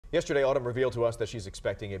Yesterday, Autumn revealed to us that she's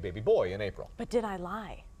expecting a baby boy in April. But did I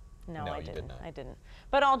lie? No, I you didn't. did not. I didn't.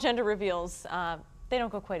 But all gender reveals, they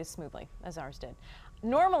don't go quite as smoothly as ours did.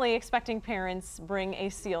 Normally, expecting parents bring a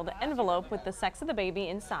sealed envelope with the sex of the baby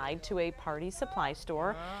inside to a party supply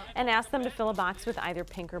store and ask them to fill a box with either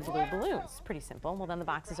pink or blue balloons. Pretty simple. Well, then the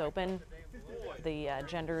box is open, the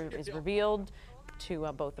gender is revealed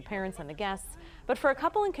to both the parents and the guests. But for a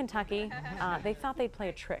couple in Kentucky, they thought they'd play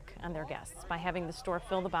a trick on their guests by having the store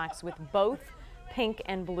fill the box with both pink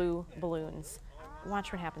and blue balloons.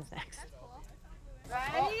 Watch what happens next.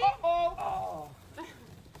 Ready? Uh-oh.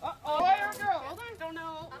 Uh-oh. Boy or girl? Hold on.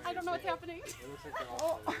 I don't know what's happening.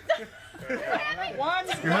 One.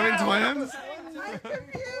 You're having twins? I'm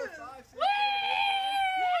confused.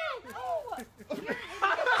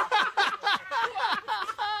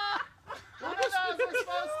 One of those are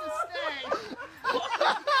supposed to stay. All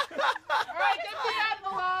right, get the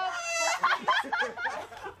envelope.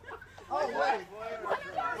 Oh, wait.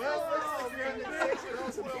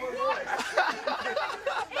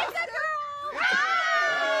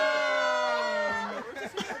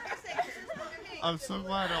 I'm so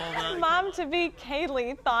glad all that. Mom-to-be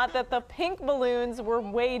Kayleigh thought that the pink balloons were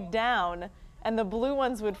weighed down and the blue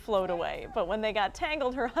ones would float away. But when they got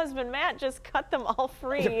tangled, her husband Matt just cut them all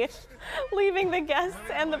free, leaving the guests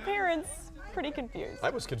and the parents pretty confused. I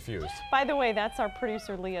was confused. By the way, that's our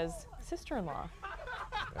producer Leah's sister-in-law.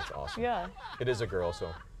 That's awesome. Yeah. It is a girl,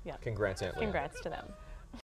 so yeah. Congrats, Aunt Leah. Congrats to them.